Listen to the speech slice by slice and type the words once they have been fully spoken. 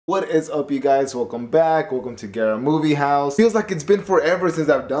What is up, you guys? Welcome back. Welcome to Gara Movie House. Feels like it's been forever since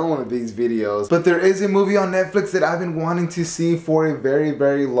I've done one of these videos, but there is a movie on Netflix that I've been wanting to see for a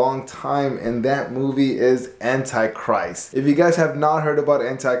very long time, and that movie is Antichrist. If you guys have not heard about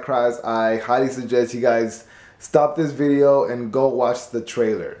Antichrist, I highly suggest you guys stop this video and go watch the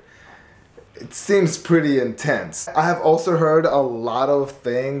trailer. It seems pretty intense. I have also heard a lot of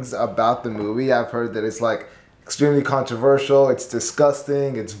things about the movie. I've heard that it's like extremely controversial, it's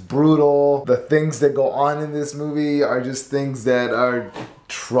disgusting, it's brutal. The things that go on in this movie are just things that are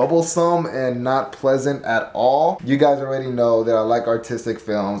troublesome and not pleasant at all. You guys already know that I like artistic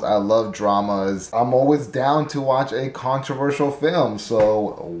films, I love dramas. I'm always down to watch a controversial film,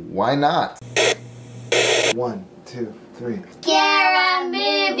 so why not? 1, 2, 3. Gara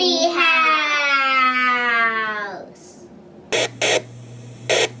Movie House!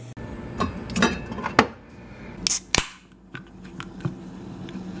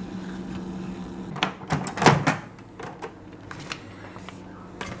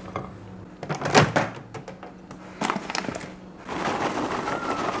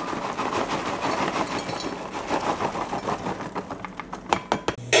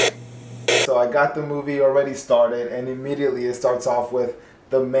 So I got the movie already started, and immediately it starts off with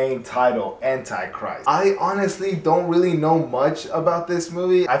the main title, Antichrist. I honestly don't really know much about this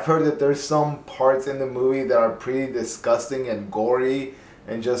movie. I've heard that there's some parts in the movie that are pretty disgusting and gory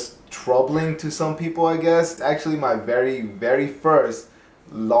and just troubling to some people, I guess. Actually, my very first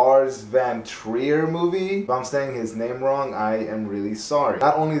Lars Van Trier movie. If I'm saying his name wrong, I am really sorry.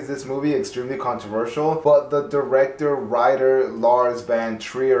 Not only is this movie extremely controversial, but the director, writer Lars Van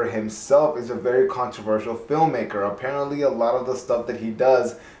Trier himself is a very controversial filmmaker. Apparently a lot of the stuff that he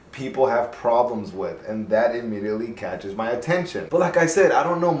does, people have problems with, and that immediately catches my attention. But like I said, I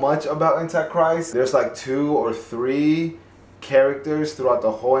don't know much about Antichrist. There's like 2 or 3 characters throughout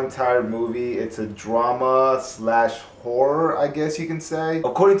the whole entire movie. It's a drama slash horror, I guess you can say.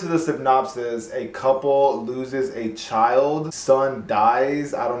 According to the synopsis, a couple loses a child, son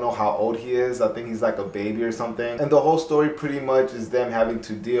dies, I don't know how old he is, I think he's like a baby or something, and the whole story pretty much is them having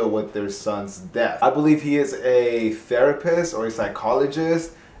to deal with their son's death. I believe he is a therapist or a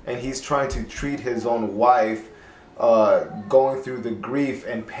psychologist, and he's trying to treat his own wife going through the grief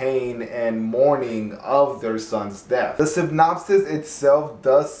and pain and mourning of their son's death. The synopsis itself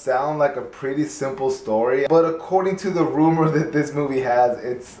does sound like a pretty simple story, but according to the rumor that this movie has,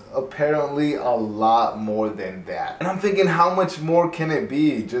 it's apparently a lot more than that. And I'm thinking, how much more can it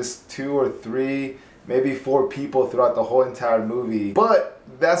be? Just 2 or 3, maybe 4 people throughout the whole entire movie. But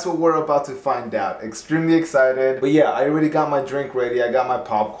that's what we're about to find out. Extremely excited. But yeah, I already got my drink ready, I got my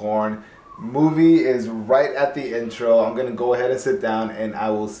popcorn. Movie is right at the intro. I'm gonna go ahead and sit down, and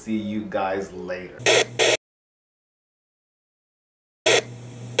I will see you guys later.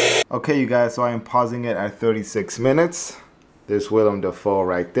 Okay, you guys, so I am pausing it at 36 minutes. There's Willem Dafoe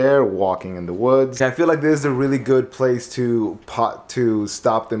right there, walking in the woods. I feel like this is a really good place to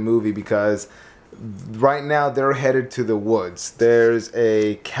stop the movie, because right now they're headed to the woods. There's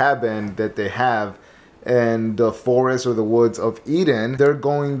a cabin that they have in the forest or the woods of Eden. They're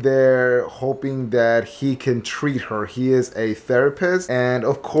going there hoping that he can treat her. He is a therapist, and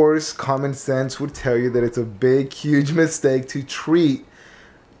of course common sense would tell you that it's a big huge mistake to treat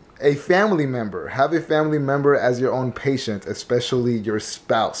a family member. Have a family member as your own patient, especially your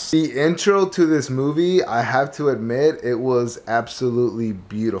spouse. The intro to this movie, I have to admit, it was absolutely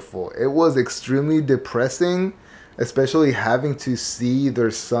beautiful. It was extremely depressing, especially having to see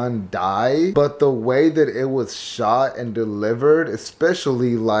their son die, but the way that it was shot and delivered,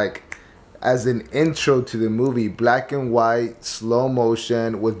 especially like as an intro to the movie, black and white, slow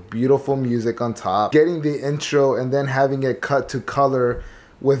motion with beautiful music on top, getting the intro and then having it cut to color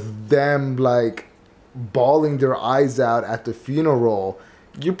with them like bawling their eyes out at the funeral,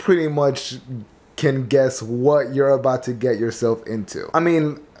 you pretty much can guess what you're about to get yourself into. I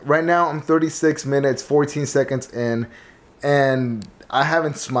mean, right now I'm 36 minutes, 14 seconds in, and I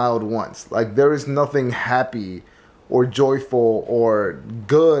haven't smiled once. Like, there is nothing happy or joyful or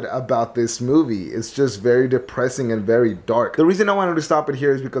good about this movie. It's just very depressing and very dark. The reason I wanted to stop it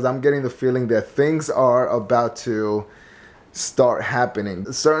here is because I'm getting the feeling that things are about to start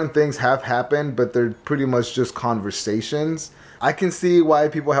happening. Certain things have happened, but they're pretty much just conversations. I can see why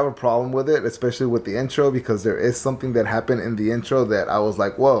people have a problem with it, especially with the intro, because there is something that happened in the intro that I was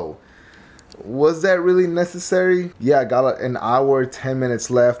like, whoa, was that really necessary? Yeah, I got an hour, 10 minutes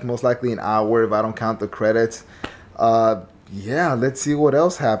left, most likely an hour if I don't count the credits. Yeah, let's see what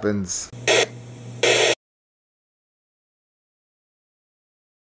else happens.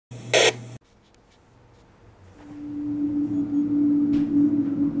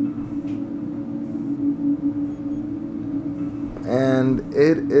 And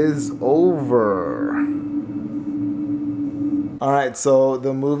it is over. Alright, so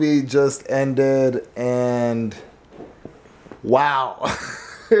the movie just ended and wow.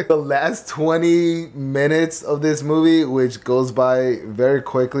 The last 20 minutes of this movie, which goes by very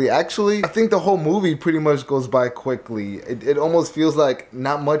quickly. Actually, I think the whole movie pretty much goes by quickly. It almost feels like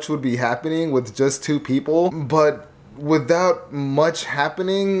not much would be happening with just two people, but without much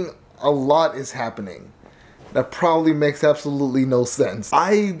happening, a lot is happening. That probably makes absolutely no sense.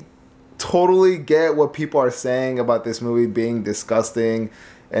 I totally get what people are saying about this movie being disgusting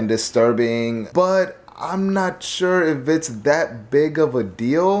and disturbing, but I'm not sure if it's that big of a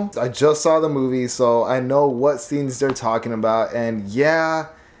deal. I just saw the movie, so I know what scenes they're talking about, and yeah,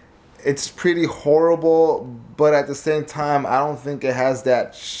 it's pretty horrible, but at the same time, I don't think it has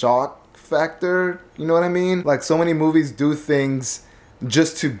that shock factor, you know what I mean? Like, so many movies do things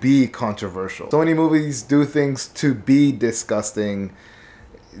just to be controversial. So many movies do things to be disgusting,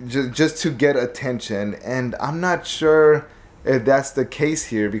 just to get attention, and I'm not sure if that's the case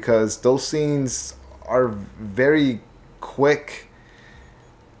here, because those scenes are very quick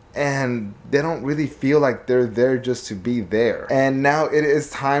and they don't really feel like they're there just to be there. And now it is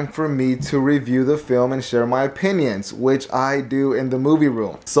time for me to review the film and share my opinions, which I do in the movie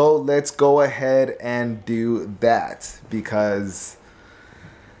room. So let's go ahead and do that, because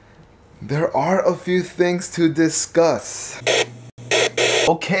there are a few things to discuss.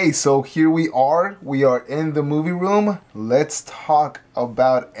 Okay, so here we are in the movie room. Let's talk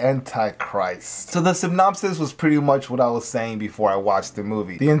about Antichrist. So the synopsis was pretty much what I was saying before I watched the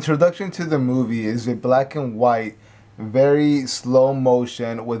movie. The introduction to the movie is a black and white, very slow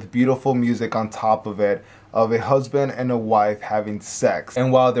motion with beautiful music on top of it, of a husband and a wife having sex.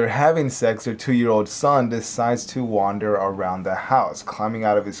 And while they're having sex, their 2-year-old son decides to wander around the house, climbing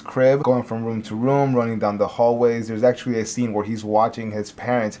out of his crib, going from room to room, running down the hallways. There's actually a scene where he's watching his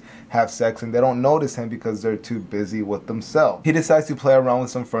parents have sex and they don't notice him because they're too busy with themselves. He decides to play around with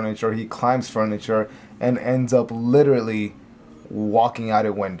some furniture. He climbs furniture and ends up literally walking out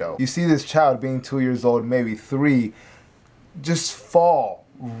a window. You see this child, being 2 years old, maybe 3, just fall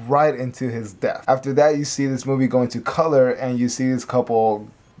right into his death. After that, you see this movie going to color and you see this couple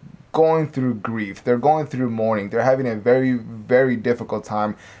going through grief. They're going through mourning. They're having a very, very difficult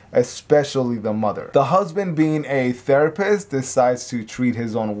time, especially the mother. The husband, being a therapist, decides to treat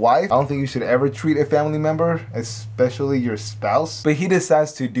his own wife. I don't think you should ever treat a family member, especially your spouse, but he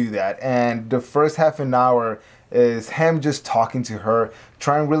decides to do that. And the first half an hour is him just talking to her,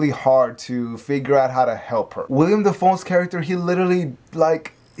 trying really hard to figure out how to help her. William Dafoe's character, he literally,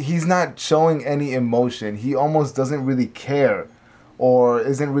 like, he's not showing any emotion. He almost doesn't really care or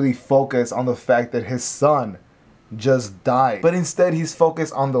isn't really focused on the fact that his son just died. But instead, he's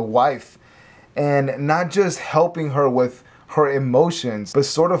focused on the wife and not just helping her with her emotions, but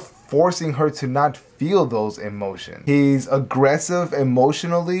sort of forcing her to not feel those emotions. He's aggressive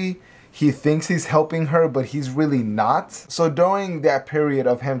emotionally. He thinks he's helping her, but he's really not. So during that period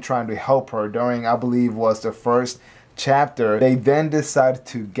of him trying to help her, during, I believe, was the first chapter, they then decide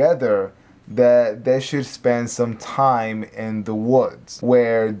together that they should spend some time in the woods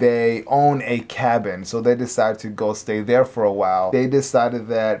where they own a cabin. So they decide to go stay there for a while. They decided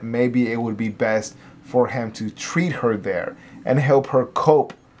that maybe it would be best for him to treat her there and help her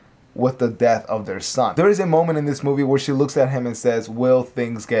cope with the death of their son. There is a moment in this movie where she looks at him and says, "Will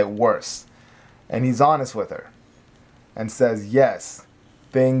things get worse?" And he's honest with her and says, "Yes,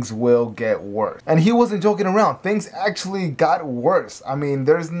 things will get worse." And he wasn't joking around. Things actually got worse. I mean,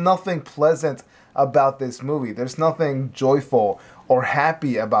 there's nothing pleasant about this movie. There's nothing joyful or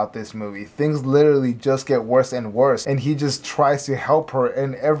happy about this movie. Things literally just get worse and worse, and he just tries to help her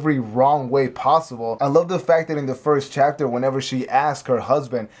in every wrong way possible. I love the fact that in the first chapter, whenever she asks her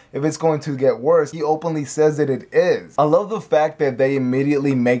husband if it's going to get worse, he openly says that it is. I love the fact that they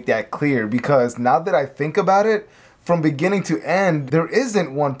immediately make that clear, because now that I think about it, from beginning to end, there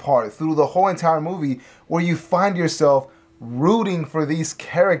isn't one part through the whole entire movie where you find yourself rooting for these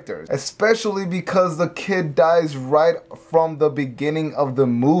characters, especially because the kid dies right from the beginning of the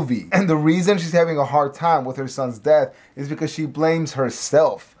movie. And the reason she's having a hard time with her son's death is because she blames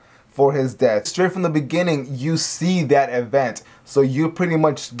herself for his death. Straight from the beginning, you see that event. So you pretty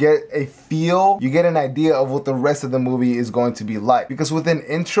much get a feel, you get an idea of what the rest of the movie is going to be like. Because with an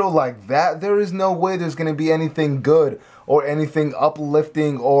intro like that, there is no way there's going to be anything good or anything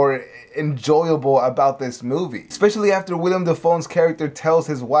uplifting or enjoyable about this movie. Especially after William Dafoe's character tells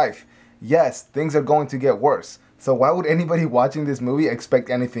his wife, yes, things are going to get worse. So why would anybody watching this movie expect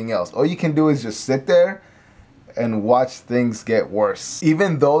anything else? All you can do is just sit there and watch things get worse.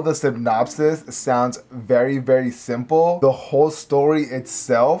 Even though the synopsis sounds very, very simple, the whole story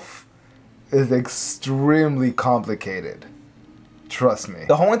itself is extremely complicated. Trust me.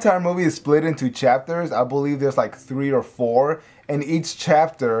 The whole entire movie is split into chapters. I believe there's like 3 or 4, and each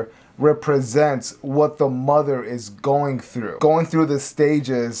chapter represents what the mother is going through the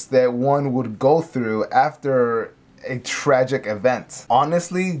stages that one would go through after a tragic event.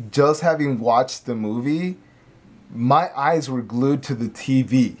 Honestly, just having watched the movie, my eyes were glued to the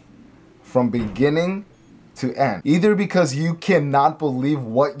TV from beginning to end. Either because you cannot believe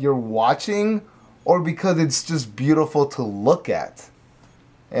what you're watching, or because it's just beautiful to look at.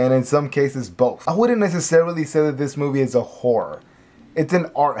 And in some cases, both. I wouldn't necessarily say that this movie is a horror. It's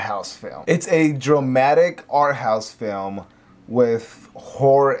an art house film. It's a dramatic art house film with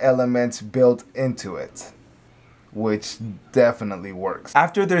horror elements built into it, which definitely works.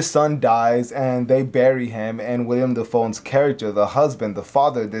 After their son dies and they bury him, and William Dafoe's character, the husband, the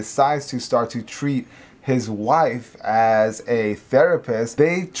father, decides to start to treat his wife as a therapist,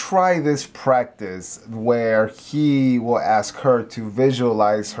 they try this practice where he will ask her to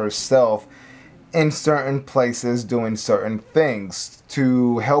visualize herself in certain places doing certain things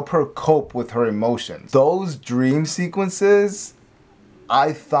to help her cope with her emotions. Those dream sequences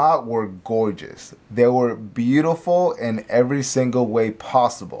I thought were gorgeous. They were beautiful in every single way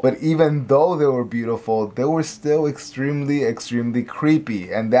possible. But even though they were beautiful, they were still extremely, extremely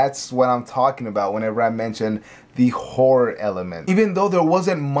creepy. And that's what I'm talking about whenever I mention the horror element. Even though there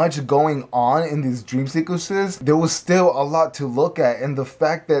wasn't much going on in these dream sequences, there was still a lot to look at. And the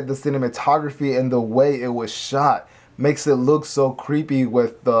fact that the cinematography and the way it was shot makes it look so creepy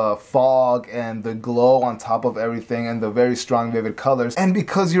with the fog and the glow on top of everything and the very strong vivid colors. And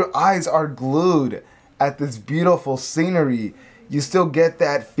because your eyes are glued at this beautiful scenery, you still get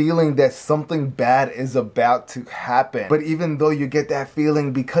that feeling that something bad is about to happen. But even though you get that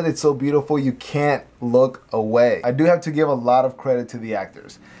feeling, because it's so beautiful, you can't look away. I do have to give a lot of credit to the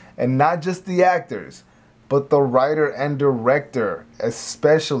actors. And not just the actors, but the writer and director,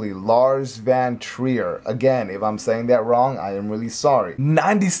 especially Lars Van Trier. Again, if I'm saying that wrong, I am really sorry.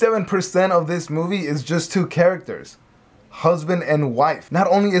 97% of this movie is just 2 characters, husband and wife. Not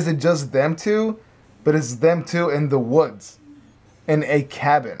only is it just them 2, but it's them 2 in the woods, in a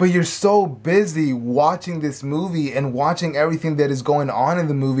cabin. But you're so busy watching this movie and watching everything that is going on in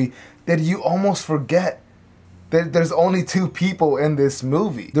the movie that you almost forget there's only 2 people in this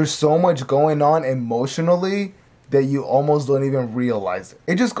movie. There's so much going on emotionally that you almost don't even realize it.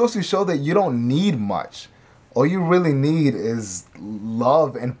 It just goes to show that you don't need much. All you really need is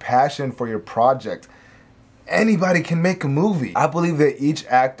love and passion for your project. Anybody can make a movie. I believe that each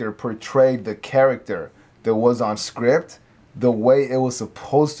actor portrayed the character that was on script the way it was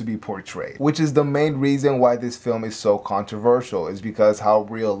supposed to be portrayed, which is the main reason why this film is so controversial, is because how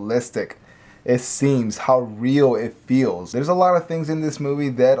realistic it seems, how real it feels. There's a lot of things in this movie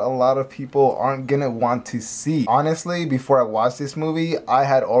that a lot of people aren't gonna want to see. Honestly, before I watched this movie, I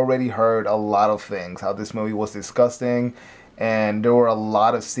had already heard a lot of things, how this movie was disgusting, and there were a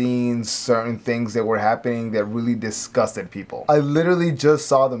lot of scenes, certain things that were happening that really disgusted people. I literally just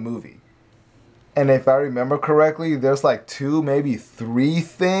saw the movie, and if I remember correctly, there's like 2, maybe 3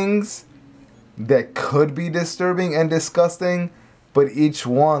 things that could be disturbing and disgusting, but each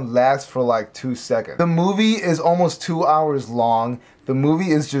one lasts for like 2 seconds. The movie is almost 2 hours long. The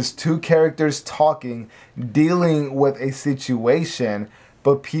movie is just 2 characters talking, dealing with a situation,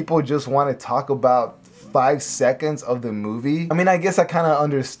 but people just want to talk about 5 seconds of the movie. I mean, I guess I kind of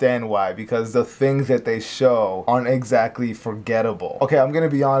understand why, because the things that they show aren't exactly forgettable. Okay, I'm gonna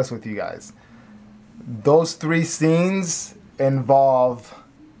be honest with you guys. Those 3 scenes involve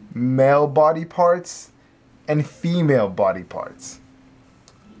male body parts and female body parts,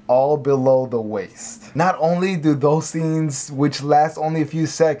 all below the waist. Not only do those scenes, which last only a few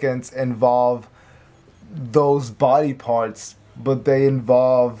seconds, involve those body parts, but they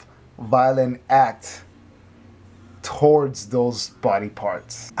involve violent acts towards those body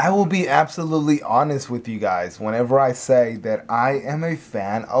parts. I will be absolutely honest with you guys whenever I say that I am a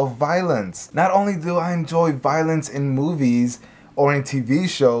fan of violence. Not only do I enjoy violence in movies or in TV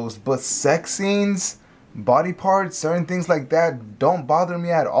shows, but sex scenes, body parts, certain things like that don't bother me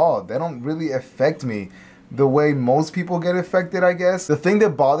at all. They don't really affect me the way most people get affected, I guess. The thing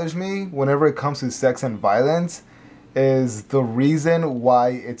that bothers me whenever it comes to sex and violence is the reason why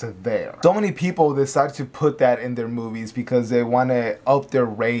it's there. So many people decide to put that in their movies because they want to up their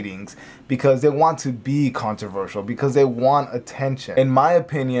ratings, because they want to be controversial, because they want attention. In my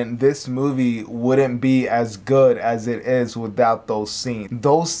opinion, this movie wouldn't be as good as it is without those scenes.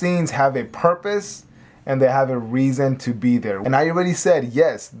 Those scenes have a purpose, and they have a reason to be there. And I already said,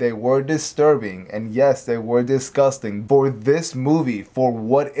 yes, they were disturbing, and yes, they were disgusting. For this movie, for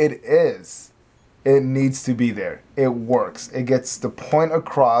what it is, it needs to be there. It works. It gets the point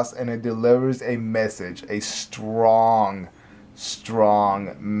across, and it delivers a message, a strong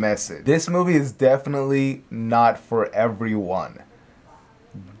message. This movie is definitely not for everyone.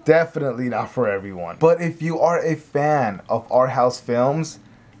 Definitely not for everyone. But if you are a fan of art house films,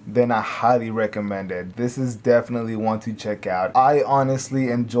 then I highly recommend it. This is definitely one to check out. I honestly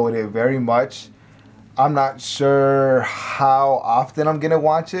enjoyed it very much. I'm not sure how often I'm gonna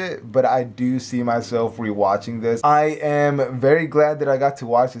watch it, but I do see myself rewatching this. I am very glad that I got to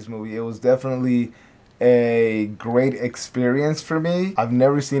watch this movie. It was definitely a great experience for me. I've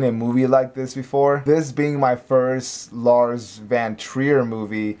never seen a movie like this before. This being my first Lars Van Trier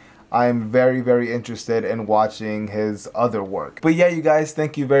movie, I'm very interested in watching his other work. But yeah, you guys,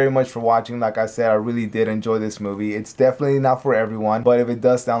 thank you very much for watching. Like I said, I really did enjoy this movie. It's definitely not for everyone, but if it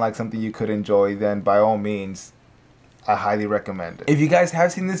does sound like something you could enjoy, then by all means, I highly recommend it. If you guys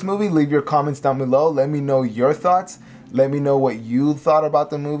have seen this movie, leave your comments down below. Let me know your thoughts. Let me know what you thought about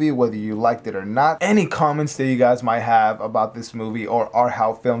the movie, whether you liked it or not. Any comments that you guys might have about this movie or art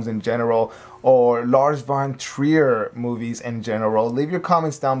house films in general, or Lars Von Trier movies in general, leave your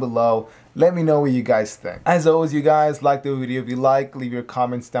comments down below. Let me know what you guys think. As always, you guys, like the video if you like, leave your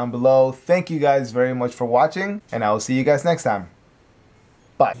comments down below. Thank you guys very much for watching, and I will see you guys next time.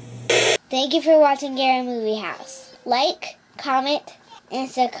 Bye. Thank you for watching Gary Movie House. Like, comment, and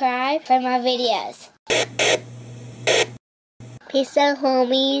subscribe for more videos. Peace out,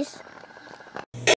 homies.